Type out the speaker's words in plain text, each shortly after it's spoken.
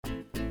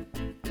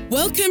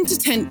Welcome to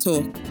Tent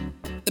Talk,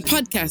 the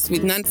podcast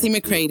with Nancy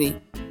McCready,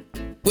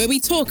 where we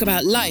talk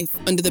about life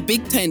under the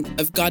big tent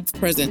of God's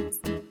presence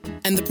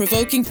and the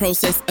provoking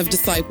process of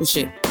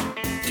discipleship.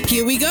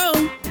 Here we go.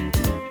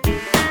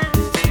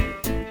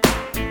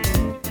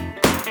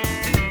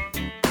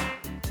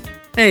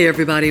 Hey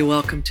everybody,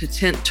 welcome to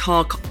Tent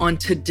Talk. On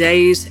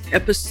today's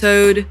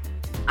episode,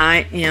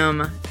 I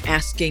am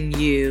asking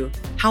you,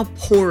 how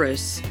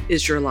porous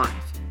is your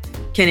life?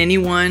 Can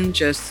anyone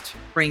just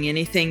bring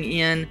anything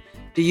in?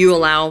 Do you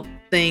allow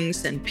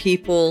things and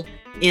people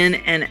in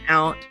and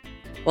out?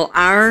 Well,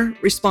 our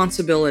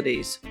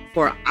responsibilities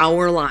for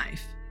our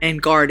life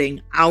and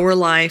guarding our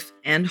life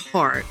and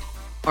heart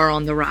are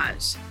on the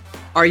rise.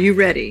 Are you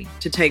ready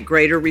to take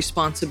greater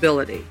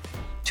responsibility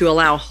to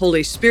allow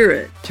Holy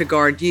Spirit to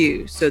guard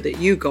you so that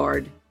you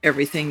guard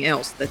everything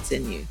else that's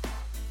in you?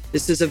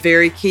 This is a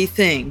very key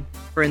thing,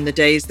 for in the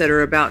days that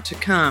are about to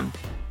come,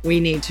 we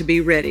need to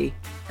be ready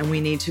and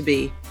we need to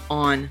be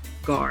on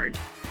guard.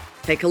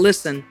 Take a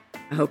listen.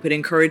 I hope it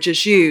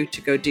encourages you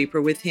to go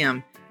deeper with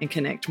Him and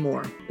connect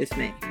more with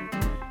me.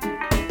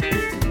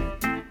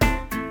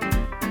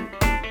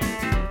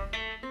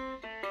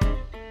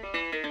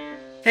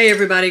 Hey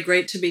everybody,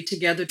 great to be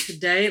together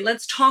today.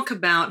 Let's talk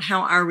about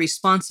how our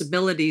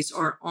responsibilities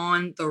are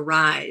on the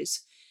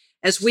rise.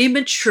 As we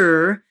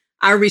mature,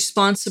 our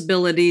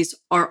responsibilities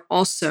are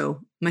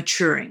also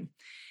maturing.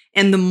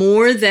 And the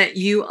more that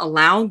you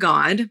allow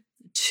God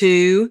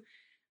to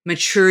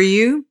mature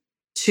you,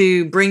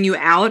 to bring you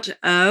out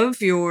of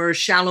your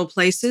shallow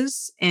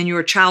places and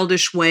your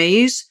childish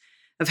ways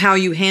of how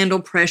you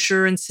handle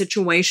pressure and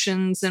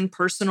situations and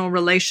personal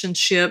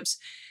relationships,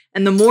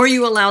 and the more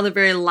you allow the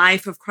very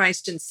life of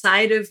Christ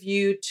inside of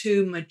you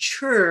to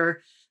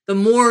mature, the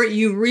more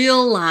you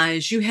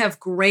realize you have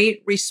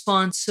great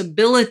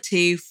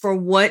responsibility for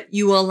what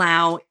you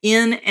allow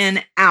in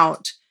and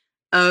out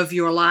of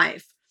your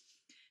life.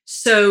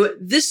 So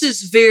this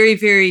is very,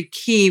 very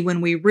key when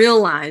we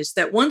realize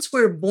that once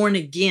we're born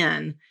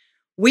again,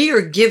 we are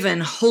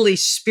given Holy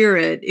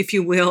Spirit, if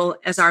you will,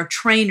 as our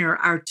trainer,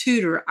 our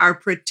tutor, our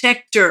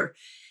protector.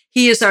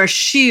 He is our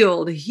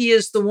shield. He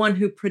is the one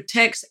who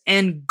protects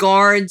and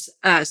guards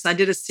us. I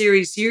did a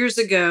series years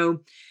ago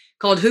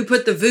called Who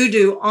Put the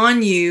Voodoo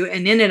on You?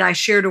 And in it, I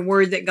shared a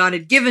word that God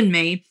had given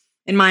me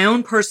in my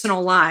own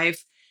personal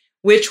life,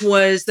 which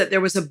was that there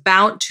was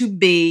about to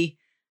be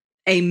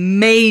a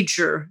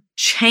major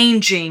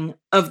changing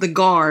of the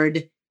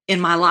guard in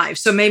my life.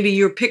 So maybe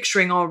you're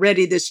picturing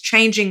already this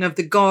changing of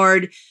the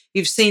guard.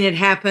 You've seen it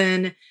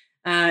happen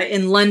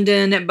in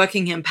London at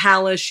Buckingham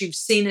Palace. You've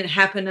seen it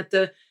happen at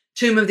the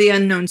Tomb of the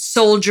Unknown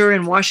Soldier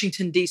in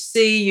Washington,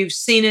 D.C. You've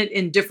seen it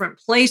in different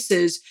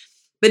places,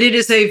 but it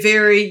is a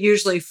very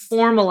usually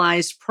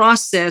formalized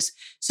process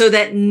so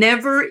that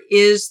never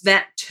is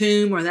that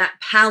tomb or that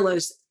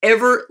palace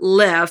ever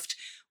left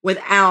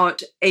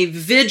without a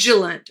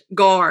vigilant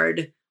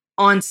guard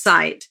on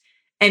site.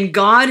 And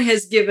God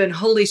has given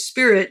Holy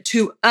Spirit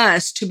to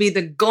us to be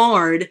the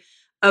guard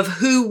of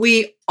who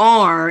we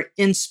are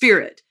in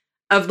spirit,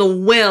 of the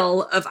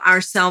well of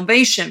our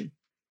salvation.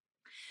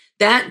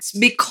 That's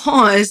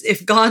because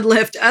if God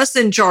left us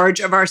in charge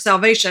of our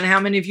salvation, how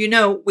many of you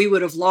know we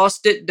would have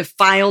lost it,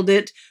 defiled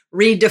it,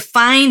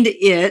 redefined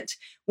it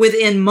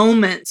within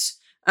moments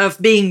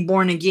of being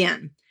born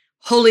again?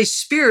 Holy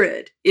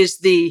Spirit is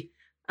the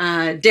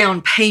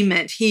down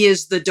payment. He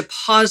is the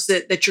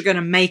deposit that you're going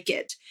to make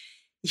it.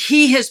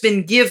 He has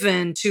been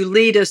given to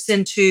lead us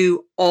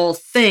into all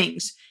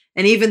things.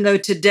 And even though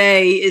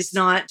today is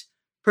not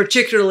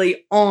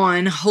particularly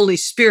on Holy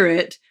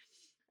Spirit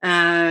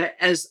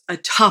as a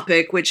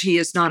topic, which he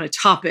is not a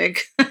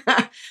topic,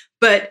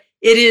 but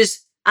it is,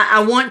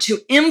 I want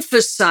to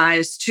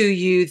emphasize to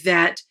you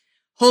that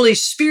Holy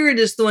Spirit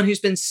is the one who's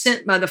been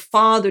sent by the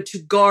Father to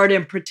guard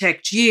and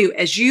protect you.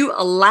 As you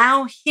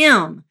allow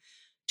Him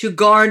to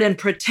guard and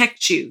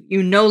protect you,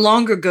 you no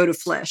longer go to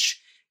flesh.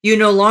 You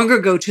no longer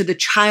go to the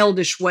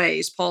childish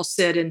ways. Paul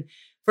said in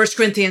 1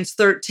 Corinthians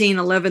 13,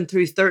 11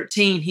 through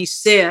 13, he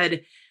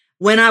said,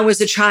 when I was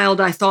a child,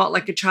 I thought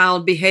like a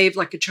child, behaved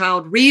like a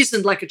child,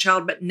 reasoned like a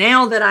child. But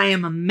now that I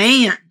am a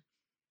man,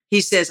 he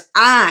says,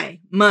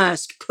 I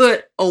must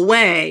put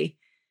away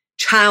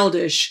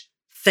childish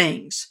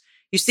things.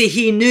 You see,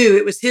 he knew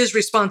it was his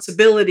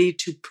responsibility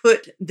to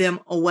put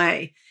them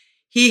away.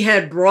 He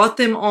had brought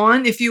them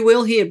on, if you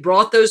will. He had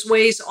brought those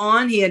ways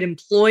on. He had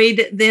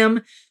employed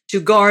them to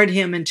guard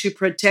him and to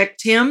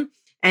protect him.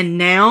 And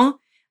now,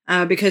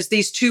 because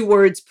these two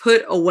words,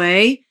 put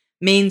away,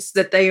 means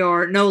that they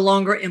are no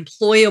longer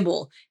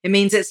employable. It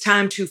means it's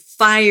time to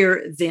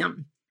fire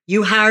them.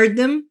 You hired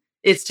them,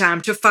 it's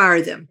time to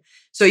fire them.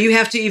 So you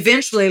have to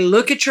eventually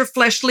look at your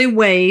fleshly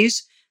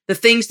ways, the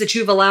things that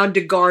you've allowed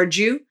to guard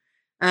you,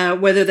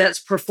 whether that's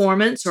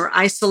performance or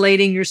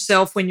isolating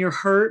yourself when you're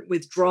hurt,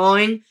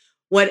 withdrawing,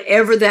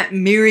 whatever that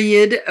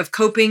myriad of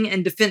coping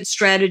and defense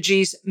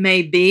strategies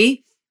may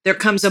be. There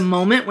comes a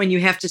moment when you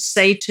have to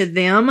say to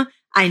them,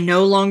 I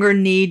no longer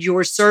need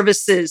your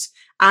services.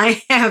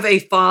 I have a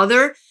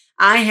Father.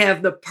 I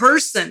have the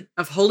person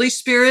of Holy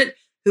Spirit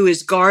who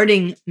is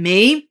guarding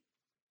me.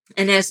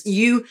 And as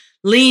you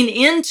lean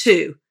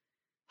into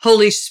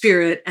Holy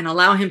Spirit and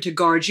allow him to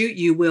guard you,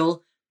 you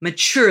will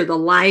mature. The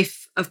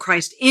life of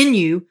Christ in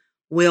you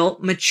will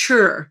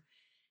mature.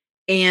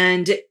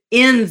 And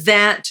in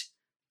that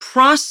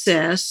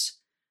process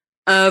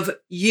of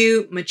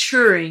you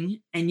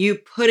maturing and you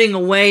putting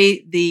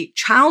away the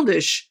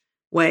childish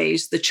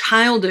ways, the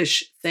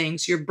childish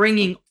things, you're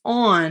bringing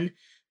on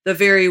the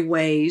very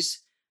ways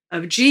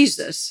of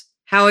Jesus,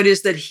 how it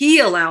is that he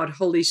allowed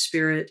Holy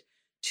Spirit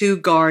to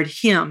guard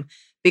him.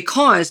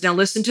 Because, now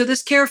listen to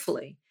this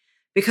carefully,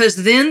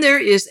 because then there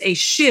is a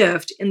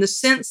shift in the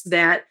sense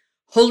that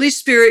Holy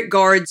Spirit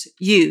guards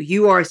you.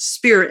 You are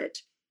spirit.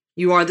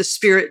 You are the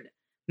spirit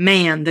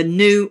man, the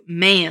new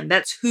man.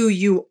 That's who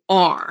you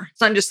are.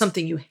 It's not just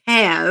something you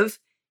have.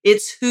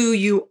 It's who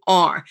you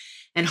are.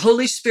 And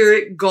Holy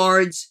Spirit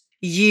guards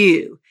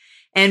you.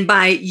 And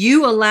by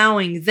you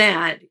allowing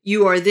that,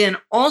 you are then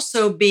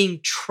also being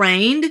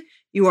trained.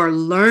 You are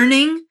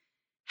learning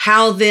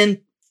how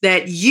then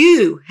that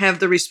you have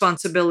the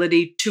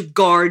responsibility to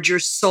guard your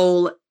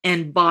soul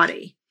and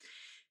body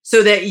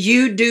so that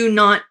you do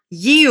not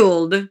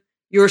yield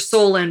your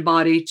soul and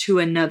body to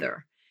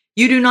another.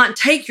 You do not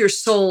take your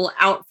soul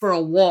out for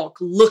a walk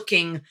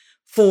looking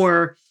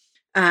for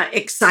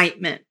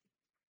excitement.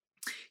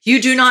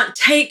 You do not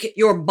take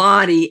your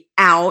body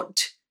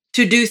out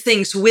to do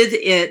things with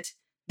it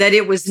that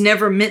it was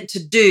never meant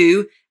to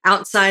do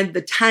outside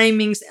the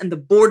timings and the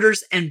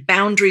borders and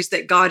boundaries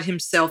that God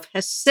himself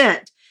has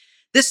set.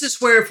 This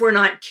is where, if we're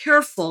not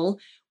careful,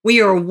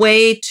 we are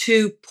way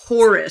too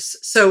porous.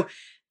 So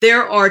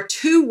there are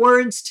two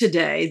words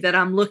today that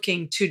I'm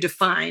looking to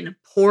define.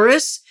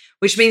 Porous,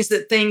 which means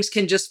that things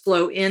can just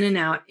flow in and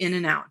out, in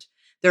and out.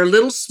 They're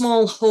little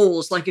small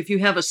holes, like if you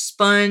have a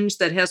sponge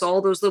that has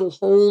all those little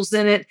holes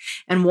in it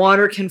and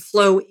water can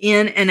flow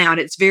in and out.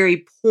 It's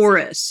very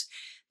porous.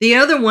 The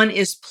other one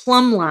is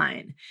plumb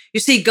line. You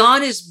see,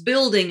 God is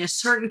building a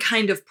certain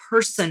kind of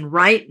person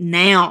right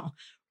now.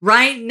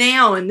 Right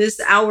now, in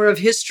this hour of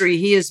history,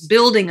 he is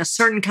building a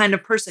certain kind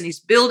of person. He's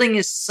building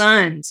his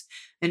sons.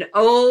 And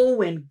oh,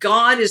 when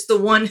God is the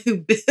one who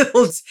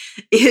builds,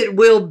 it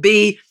will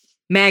be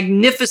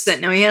magnificent.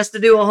 Now, he has to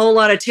do a whole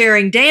lot of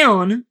tearing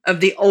down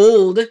of the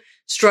old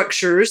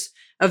structures,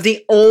 of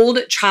the old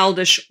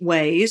childish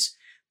ways,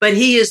 but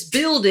he is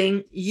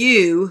building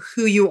you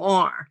who you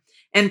are.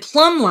 And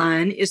plumb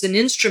line is an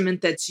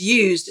instrument that's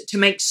used to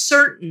make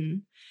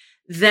certain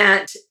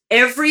that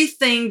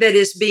everything that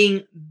is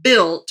being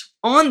built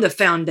on the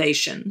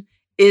foundation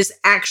is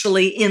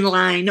actually in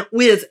line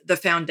with the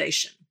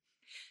foundation.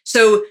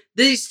 So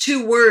these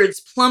two words,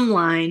 plumb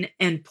line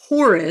and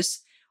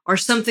porous, are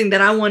something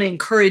that I want to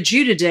encourage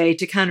you today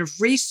to kind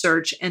of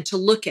research and to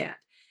look at.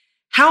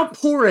 How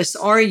porous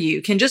are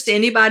you? Can just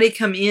anybody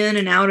come in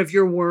and out of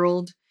your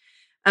world?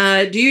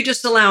 Do you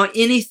just allow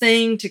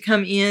anything to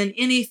come in,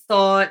 any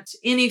thought,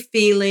 any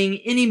feeling,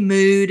 any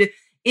mood,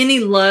 any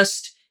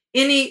lust,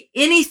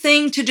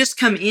 anything to just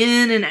come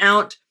in and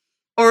out?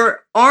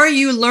 Or are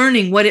you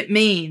learning what it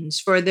means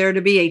for there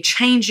to be a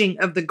changing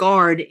of the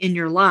guard in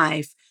your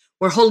life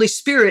where Holy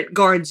Spirit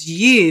guards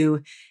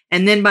you?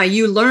 And then by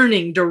you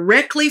learning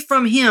directly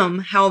from him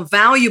how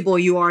valuable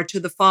you are to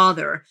the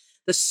Father,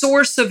 the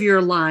source of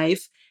your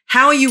life,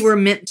 how you were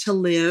meant to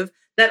live,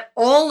 that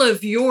all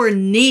of your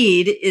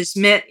need is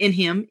met in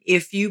him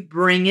if you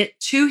bring it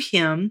to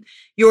him.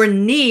 Your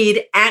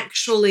need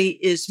actually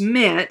is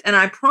met. And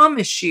I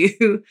promise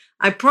you,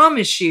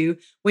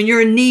 when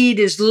your need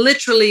is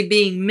literally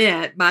being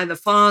met by the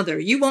Father,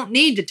 you won't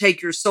need to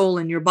take your soul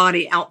and your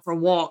body out for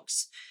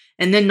walks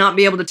and then not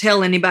be able to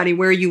tell anybody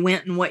where you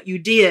went and what you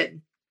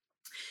did.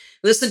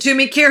 Listen to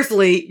me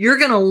carefully. You're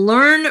going to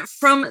learn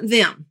from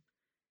them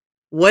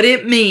what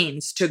it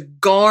means to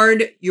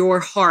guard your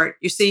heart.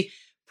 You see,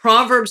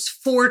 Proverbs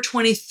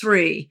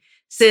 4:23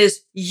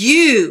 says,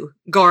 you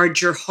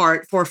guard your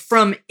heart, for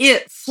from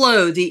it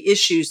flow the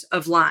issues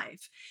of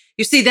life.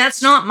 You see,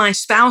 that's not my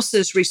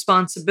spouse's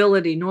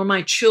responsibility, nor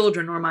my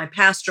children, or my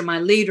pastor, my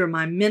leader,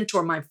 my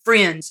mentor, my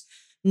friends.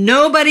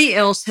 Nobody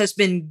else has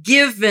been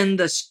given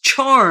this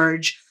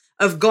charge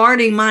of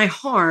guarding my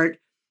heart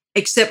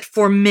except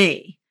for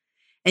me.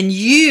 And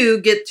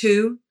you get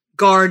to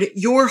guard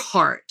your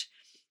heart.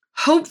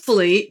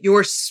 Hopefully,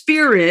 your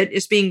spirit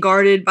is being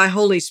guarded by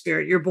Holy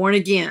Spirit. You're born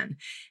again,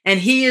 and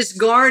he is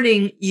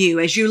guarding you.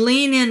 As you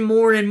lean in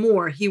more and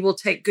more, he will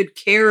take good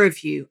care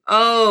of you.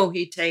 Oh,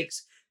 he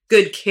takes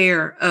good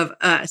care of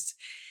us.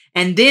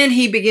 And then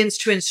he begins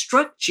to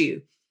instruct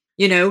you,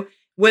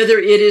 whether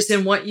it is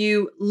in what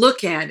you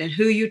look at and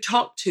who you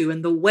talk to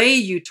and the way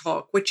you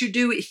talk, what you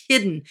do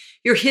hidden,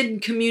 your hidden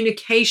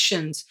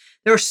communications.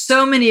 There are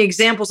so many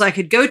examples I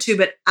could go to,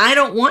 but I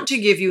don't want to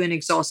give you an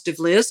exhaustive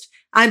list.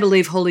 I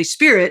believe Holy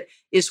Spirit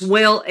is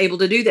well able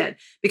to do that,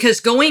 because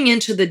going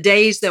into the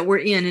days that we're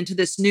in, into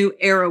this new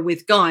era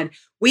with God,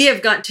 we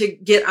have got to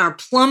get our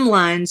plumb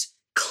lines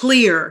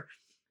clear,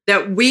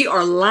 that we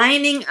are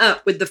lining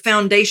up with the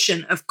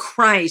foundation of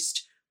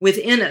Christ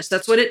within us.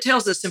 That's what it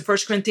tells us in 1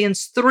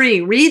 Corinthians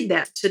 3. Read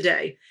that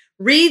today.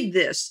 read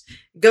this.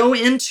 Go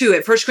into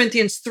it. 1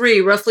 Corinthians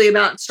 3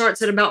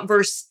 starts at about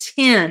verse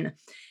 10.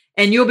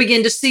 And you'll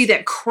begin to see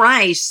that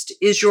Christ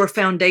is your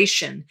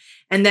foundation,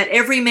 and that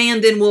every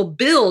man then will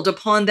build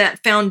upon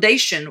that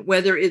foundation,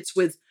 whether it's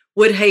with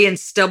wood, hay, and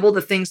stubble,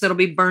 the things that'll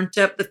be burnt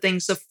up, the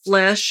things of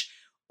flesh,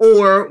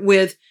 or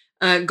with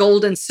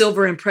gold and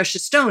silver and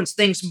precious stones,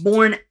 things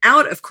born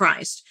out of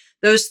Christ,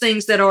 those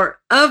things that are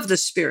of the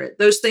Spirit,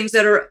 those things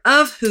that are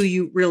of who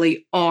you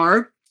really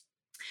are.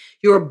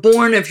 You are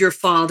born of your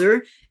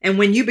Father. And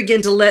when you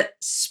begin to let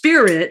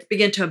Spirit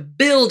begin to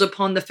build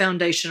upon the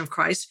foundation of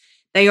Christ,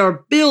 they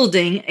are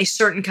building a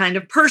certain kind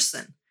of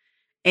person.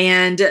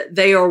 And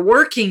they are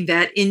working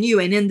that in you.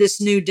 And in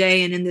this new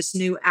day and in this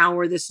new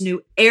hour, this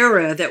new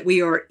era that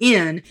we are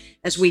in,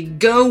 as we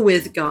go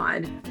with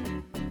God.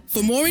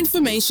 For more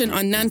information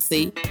on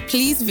Nancy,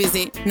 please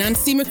visit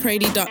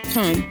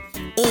nancymccready.com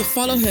or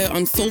follow her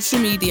on social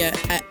media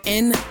at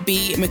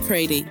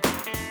NBMcCready.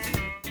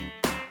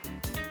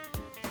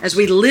 As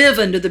we live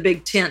under the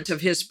big tent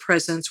of his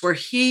presence, where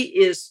he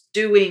is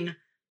doing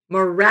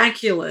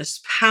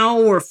miraculous,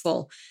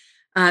 powerful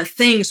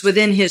things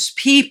within his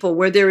people,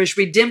 where there is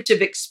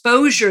redemptive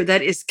exposure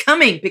that is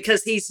coming,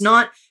 because he's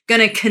not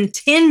going to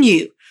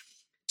continue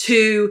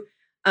to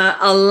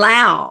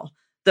allow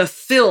the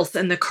filth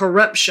and the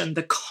corruption,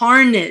 the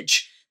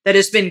carnage that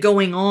has been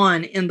going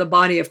on in the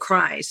body of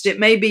Christ. It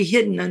may be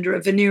hidden under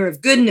a veneer of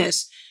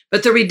goodness,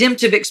 but the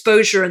redemptive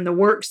exposure and the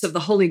works of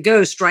the Holy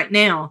Ghost right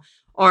now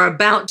are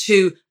about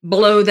to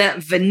blow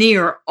that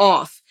veneer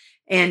off.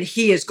 And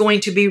he is going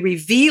to be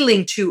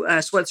revealing to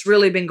us what's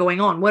really been going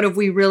on. What have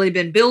we really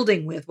been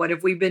building with? What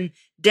have we been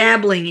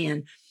dabbling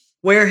in?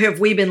 Where have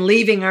we been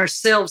leaving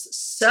ourselves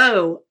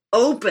so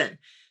open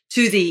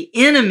to the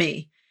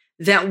enemy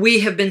that we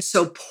have been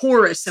so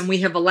porous and we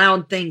have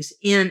allowed things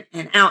in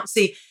and out?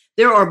 See,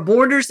 there are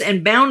borders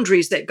and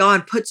boundaries that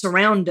God puts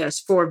around us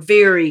for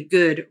very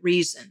good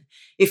reason.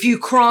 If you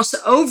cross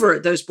over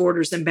those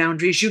borders and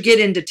boundaries, you get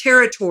into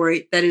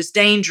territory that is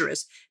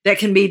dangerous, that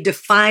can be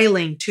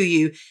defiling to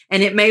you.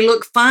 And it may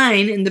look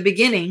fine in the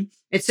beginning.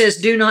 It says,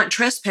 do not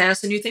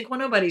trespass. And you think, well,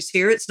 nobody's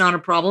here. It's not a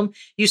problem.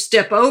 You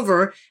step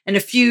over, and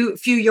a few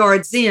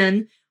yards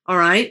in, all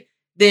right,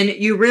 then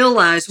you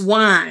realize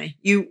why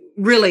you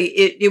really,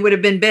 it would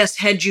have been best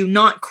had you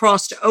not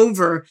crossed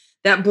over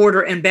that border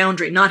and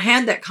boundary, not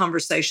had that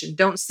conversation.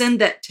 Don't send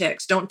that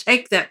text. Don't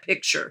take that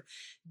picture.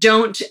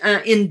 Don't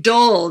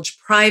indulge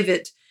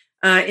private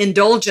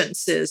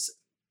indulgences.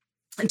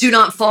 Do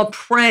not fall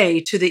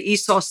prey to the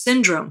Esau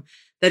syndrome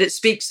that it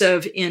speaks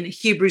of in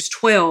Hebrews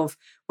 12,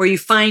 where you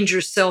find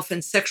yourself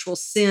in sexual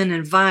sin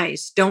and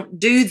vice. Don't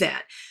do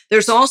that.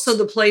 There's also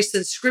the place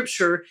in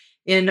Scripture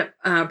in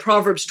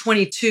Proverbs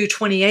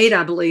 22:28,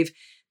 I believe,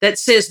 that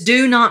says,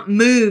 do not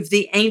move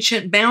the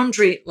ancient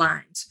boundary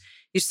lines.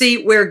 You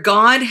see, where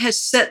God has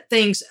set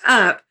things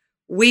up,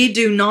 we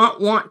do not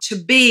want to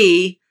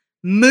be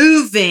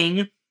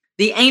moving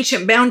the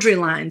ancient boundary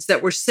lines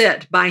that were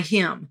set by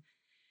him.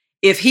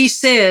 If he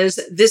says,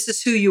 this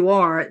is who you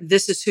are,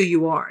 this is who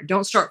you are.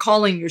 Don't start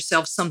calling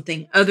yourself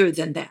something other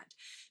than that.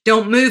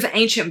 Don't move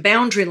ancient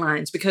boundary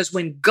lines, because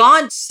when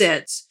God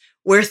sets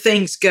where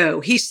things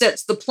go, he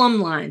sets the plumb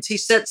lines, he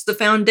sets the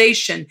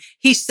foundation,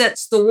 he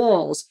sets the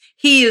walls.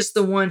 He is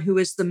the one who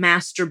is the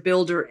master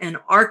builder and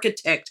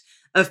architect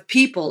of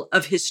people,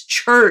 of his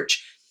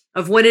church,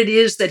 of what it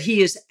is that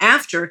he is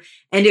after.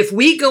 And if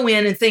we go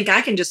in and think,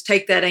 I can just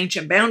take that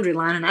ancient boundary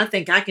line and I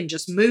think I can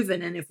just move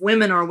it. And if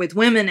women are with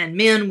women and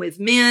men with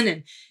men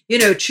and,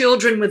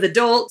 children with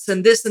adults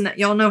and this and that,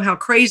 y'all know how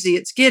crazy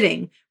it's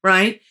getting,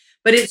 right?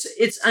 But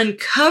it's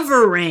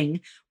uncovering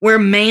where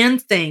man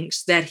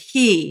thinks that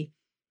he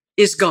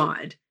is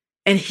God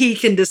and he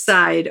can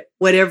decide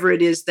whatever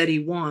it is that he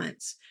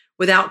wants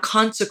without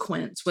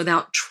consequence,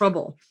 without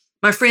trouble.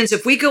 My friends,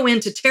 if we go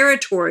into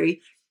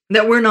territory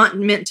that we're not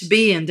meant to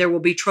be in, there will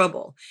be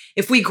trouble.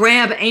 If we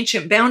grab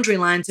ancient boundary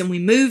lines and we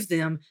move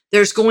them,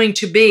 there's going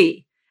to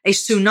be a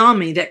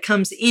tsunami that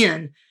comes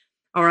in,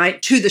 all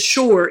right, to the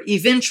shore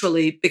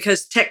eventually,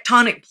 because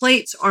tectonic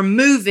plates are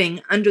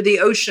moving under the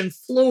ocean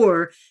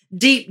floor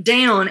deep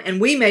down, and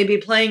we may be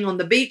playing on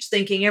the beach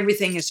thinking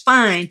everything is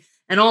fine,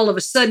 and all of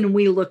a sudden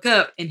we look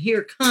up and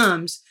here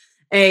comes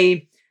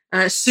a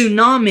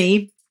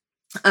tsunami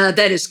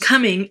that is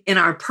coming in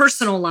our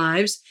personal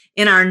lives,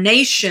 in our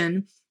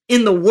nation,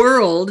 in the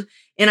world,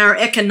 in our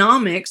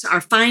economics, our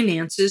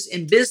finances,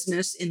 in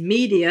business, in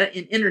media,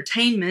 in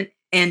entertainment,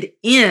 and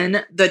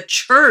in the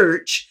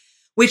church,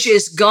 which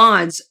is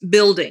God's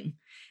building.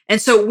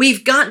 And so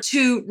we've got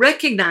to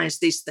recognize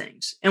these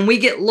things. And we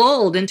get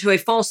lulled into a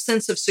false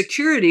sense of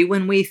security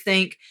when we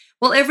think,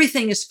 well,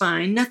 everything is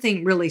fine.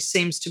 Nothing really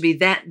seems to be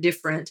that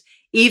different,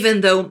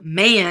 even though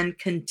man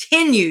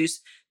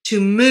continues to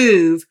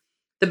move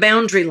the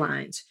boundary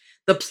lines.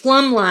 The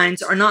plumb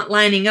lines are not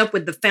lining up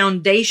with the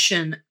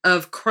foundation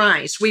of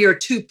Christ. We are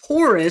too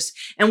porous,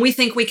 and we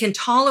think we can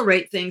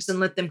tolerate things and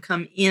let them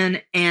come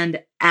in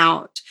and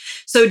out.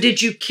 So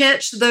did you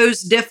catch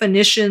those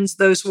definitions,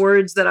 those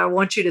words that I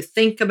want you to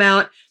think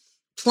about?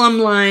 Plumb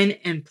line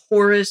and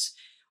porous.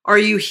 Are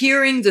you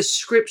hearing the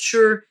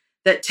scripture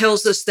that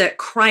tells us that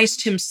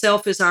Christ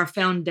himself is our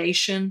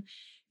foundation?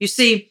 You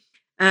see,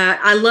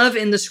 I love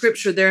in the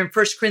scripture there in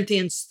 1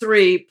 Corinthians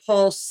 3,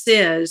 Paul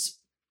says,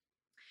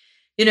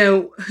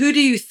 who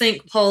do you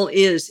think Paul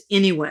is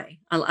anyway?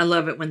 I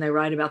love it when they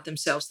write about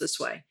themselves this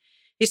way.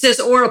 He says,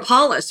 or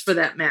Apollos for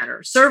that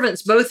matter,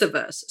 servants, both of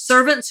us,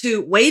 servants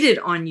who waited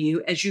on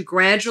you as you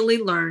gradually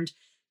learned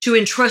to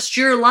entrust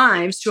your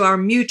lives to our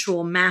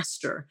mutual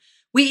master.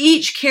 We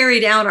each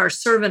carried out our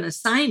servant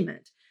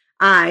assignment.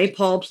 I,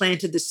 Paul,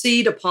 planted the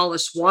seed,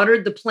 Apollos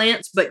watered the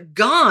plants, but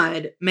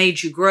God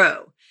made you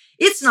grow.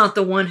 It's not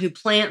the one who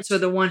plants or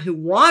the one who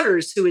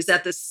waters who is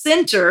at the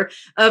center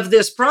of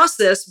this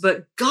process,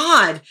 but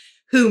God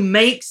who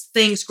makes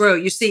things grow.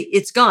 You see,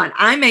 it's God.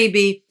 I may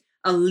be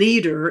a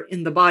leader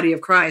in the body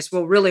of Christ.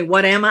 Well, really,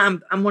 what am I?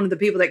 I'm one of the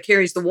people that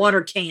carries the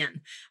water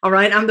can. All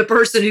right. I'm the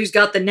person who's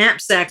got the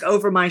knapsack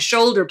over my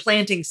shoulder,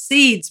 planting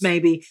seeds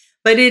maybe,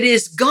 but it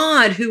is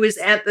God who is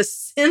at the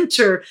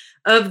center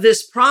of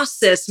this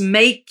process,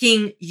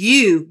 making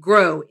you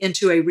grow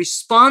into a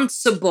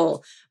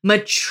responsible,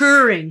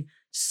 maturing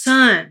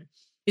son.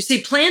 You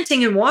see,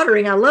 planting and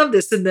watering, I love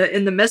this in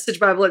the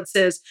Message Bible. It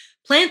says,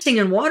 planting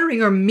and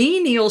watering are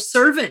menial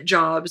servant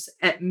jobs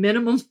at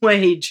minimum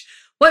wage.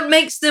 What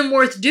makes them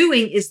worth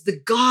doing is the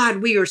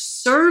God we are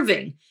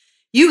serving.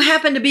 You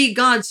happen to be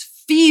God's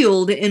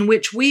field in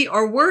which we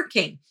are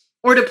working.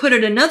 Or to put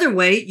it another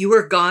way, you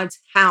are God's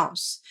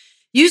house.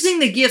 Using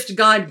the gift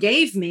God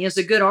gave me as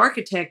a good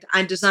architect,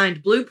 I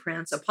designed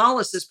blueprints.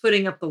 Apollos is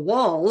putting up the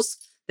walls.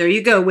 There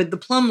you go with the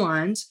plumb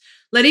lines.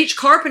 Let each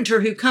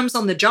carpenter who comes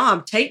on the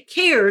job take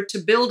care to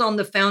build on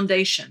the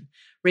foundation.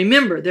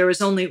 Remember, there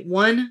is only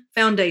one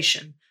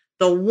foundation,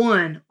 the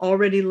one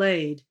already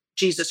laid,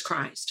 Jesus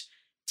Christ.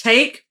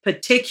 Take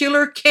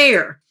particular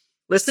care.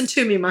 Listen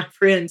to me, my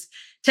friends.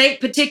 Take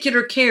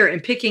particular care in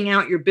picking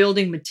out your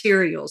building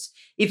materials.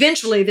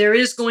 Eventually, there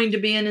is going to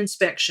be an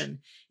inspection.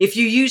 If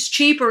you use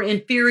cheap or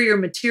inferior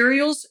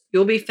materials,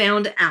 you'll be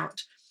found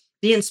out.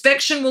 The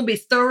inspection will be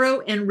thorough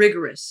and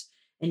rigorous,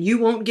 and you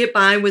won't get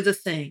by with a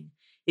thing.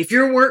 If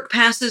your work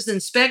passes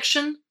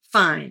inspection,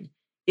 fine.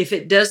 If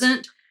it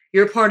doesn't,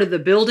 your part of the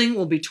building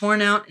will be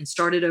torn out and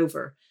started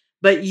over.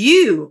 But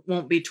you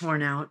won't be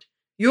torn out.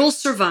 You'll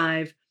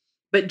survive,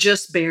 but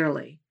just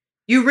barely.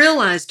 You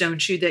realize,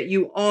 don't you, that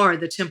you are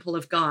the temple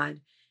of God,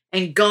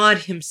 and God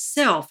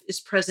himself is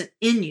present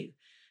in you.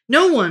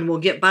 No one will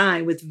get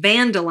by with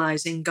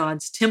vandalizing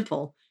God's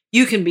temple.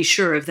 You can be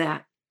sure of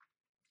that.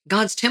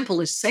 God's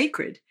temple is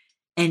sacred,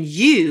 and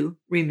you,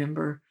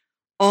 remember,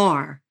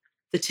 are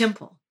the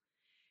temple.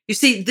 You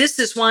see, this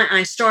is why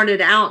I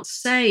started out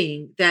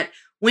saying that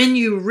when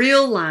you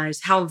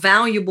realize how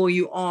valuable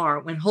you are,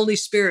 when Holy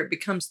Spirit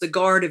becomes the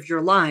guard of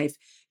your life,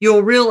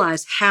 you'll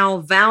realize how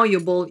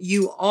valuable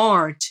you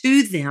are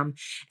to them.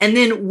 And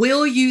then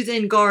will you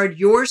then guard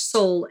your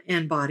soul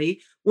and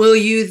body? Will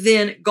you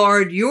then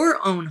guard your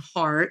own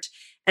heart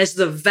as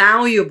the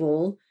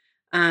valuable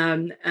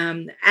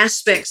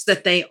aspects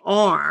that they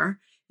are?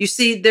 You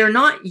see, they're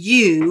not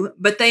you,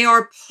 but they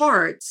are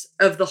parts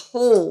of the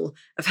whole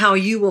of how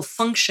you will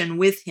function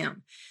with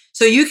him.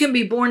 So you can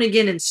be born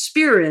again in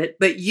spirit,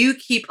 but you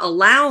keep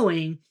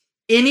allowing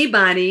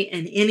anybody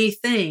and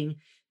anything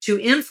to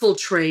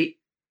infiltrate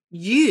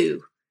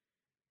you,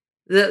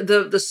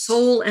 the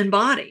soul and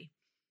body.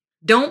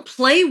 Don't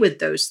play with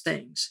those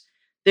things.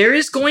 There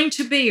is going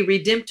to be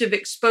redemptive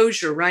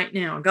exposure right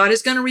now. God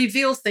is going to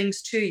reveal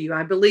things to you.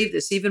 I believe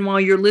this even while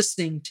you're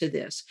listening to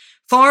this,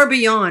 far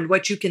beyond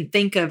what you can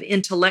think of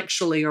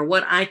intellectually or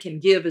what I can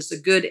give as a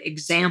good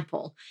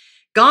example.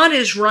 God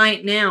is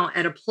right now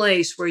at a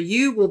place where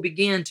you will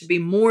begin to be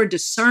more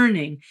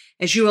discerning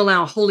as you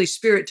allow Holy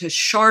Spirit to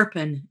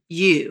sharpen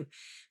you.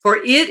 For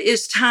it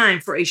is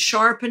time for a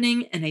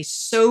sharpening and a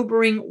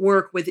sobering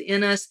work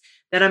within us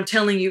that I'm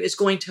telling you is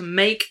going to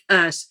make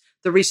us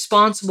the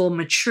responsible,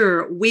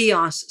 mature,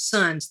 weos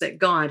sons that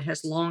God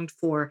has longed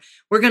for.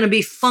 We're going to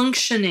be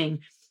functioning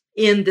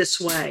in this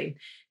way.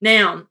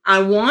 Now,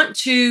 I want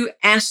to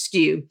ask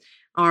you,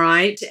 all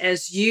right,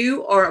 as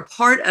you are a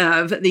part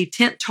of the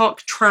Tent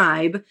Talk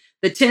tribe,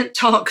 the Tent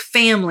Talk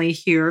family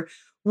here,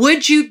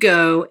 would you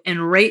go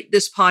and rate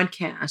this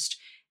podcast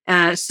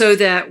so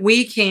that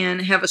we can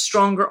have a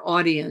stronger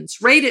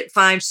audience? Rate it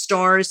 5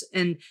 stars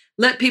and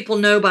let people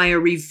know by a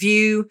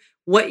review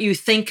what you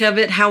think of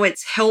it, how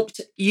it's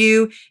helped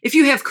you. If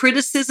you have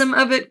criticism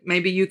of it,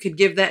 maybe you could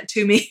give that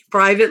to me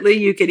privately.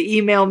 You could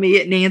email me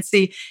at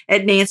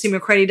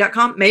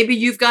nancy@nancymccready.com. Maybe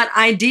you've got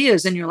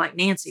ideas and you're like,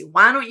 Nancy,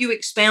 why don't you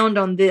expound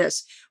on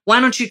this? Why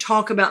don't you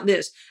talk about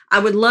this? I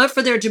would love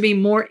for there to be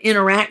more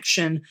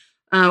interaction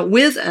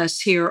with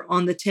us here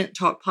on the Tent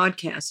Talk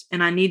podcast.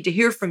 And I need to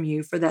hear from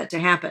you for that to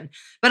happen.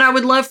 But I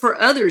would love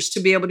for others to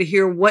be able to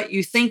hear what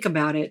you think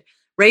about it.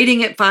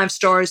 Rating it 5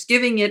 stars,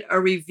 giving it a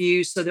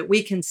review so that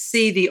we can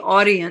see the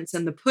audience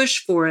and the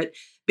push for it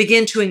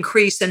begin to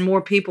increase and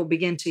more people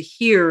begin to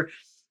hear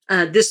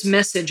this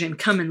message and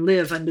come and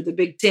live under the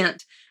big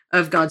tent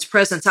of God's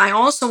presence. I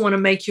also want to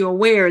make you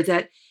aware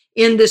that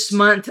in this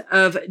month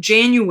of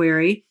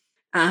January,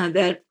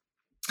 that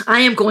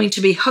I am going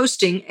to be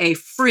hosting a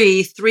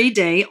free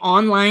 3-day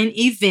online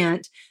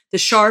event, the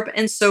Sharp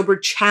and Sober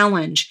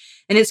Challenge.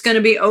 And it's going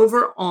to be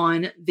over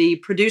on the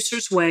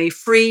Producer's Way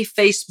free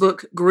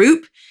Facebook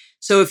group.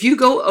 So if you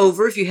go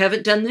over, if you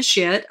haven't done this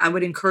yet, I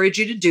would encourage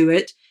you to do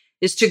it,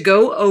 is to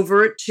go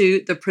over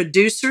to the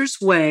Producer's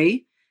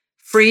Way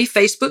free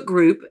Facebook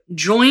group,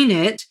 join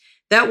it.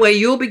 That way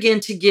you'll begin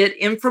to get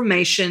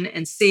information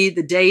and see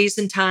the days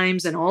and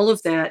times and all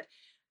of that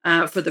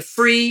for the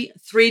free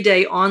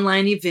 3-day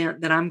online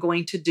event that I'm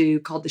going to do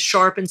called the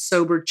Sharp and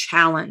Sober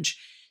Challenge.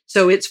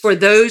 So it's for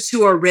those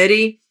who are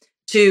ready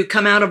to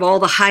come out of all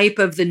the hype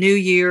of the new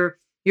year.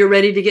 You're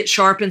ready to get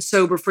sharp and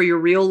sober for your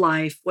real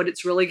life, what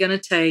it's really going to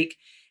take,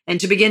 and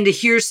to begin to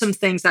hear some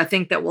things I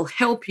think that will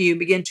help you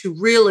begin to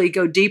really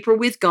go deeper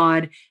with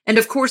God. And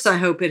of course, I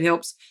hope it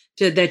helps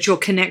that you'll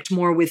connect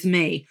more with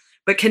me.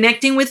 But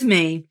connecting with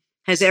me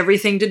has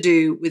everything to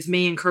do with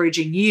me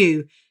encouraging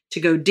you to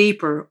go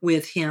deeper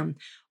with Him.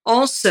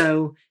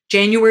 Also,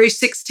 January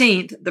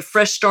 16th, the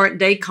Fresh Start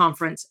Day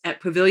Conference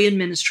at Pavilion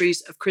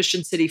Ministries of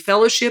Christian City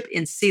Fellowship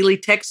in Sealy,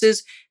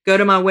 Texas. Go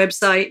to my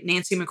website,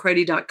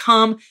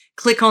 nancymccready.com.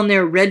 Click on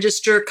there,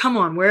 register. Come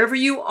on, wherever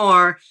you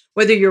are,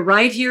 whether you're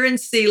right here in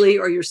Sealy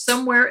or you're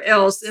somewhere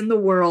else in the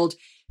world,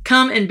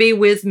 come and be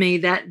with me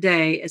that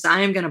day as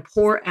I am going to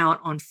pour out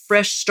on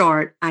Fresh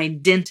Start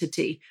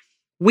identity.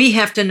 We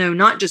have to know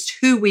not just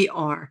who we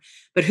are,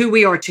 but who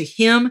we are to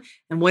Him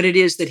and what it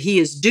is that He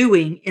is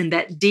doing in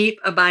that deep,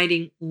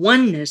 abiding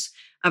oneness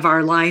of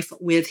our life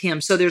with Him.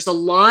 So there's a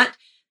lot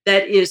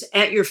that is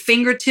at your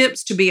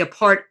fingertips to be a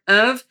part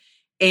of,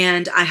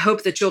 and I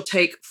hope that you'll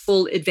take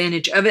full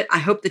advantage of it. I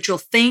hope that you'll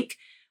think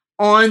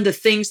on the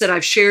things that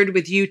I've shared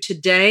with you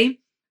today,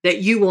 that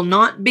you will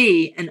not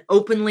be an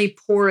openly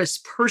porous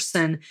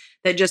person,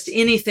 that just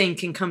anything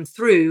can come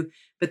through,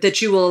 but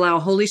that you will allow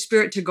Holy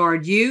Spirit to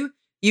guard you.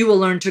 You will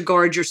learn to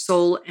guard your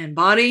soul and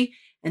body,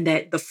 and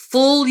that the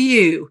full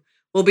you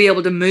will be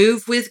able to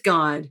move with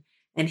God,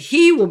 and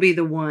He will be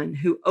the one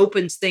who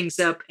opens things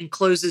up and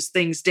closes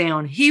things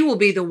down. He will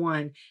be the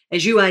one,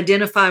 as you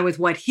identify with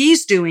what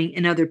He's doing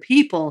in other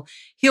people,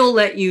 He'll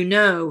let you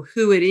know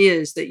who it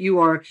is that you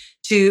are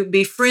to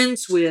be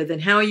friends with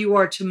and how you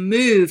are to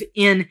move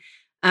in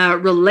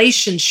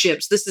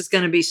relationships. This is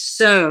going to be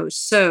so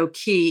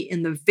key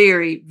in the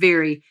very,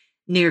 very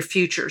near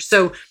future.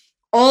 So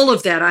all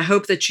of that, I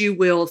hope that you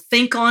will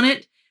think on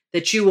it,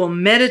 that you will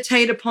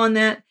meditate upon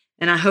that.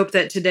 And I hope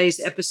that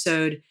today's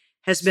episode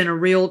has been a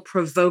real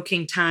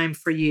provoking time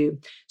for you.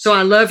 So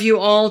I love you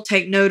all.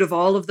 Take note of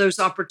all of those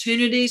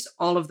opportunities,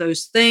 all of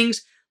those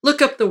things.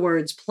 Look up the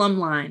words plumb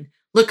line.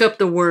 Look up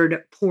the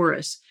word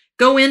porous.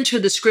 Go into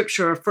the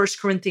scripture of 1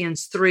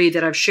 Corinthians 3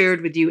 that I've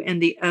shared with you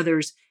and the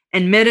others,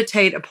 and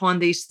meditate upon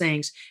these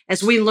things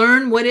as we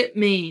learn what it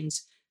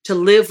means to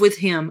live with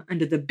Him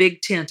under the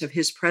big tent of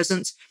His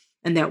presence,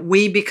 and that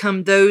we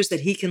become those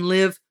that He can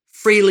live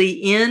freely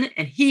in,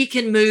 and He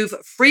can move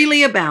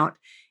freely about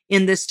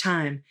in this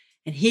time.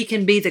 And He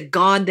can be the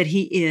God that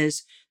He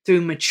is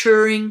through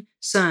maturing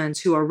sons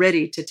who are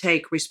ready to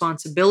take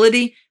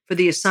responsibility for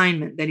the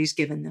assignment that He's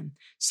given them.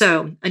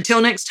 So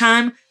until next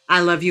time, I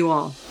love you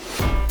all.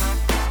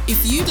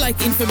 If you'd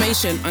like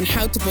information on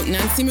how to book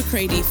Nancy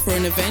McCready for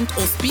an event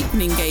or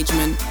speaking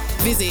engagement,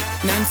 visit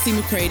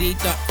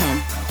nancymccready.com.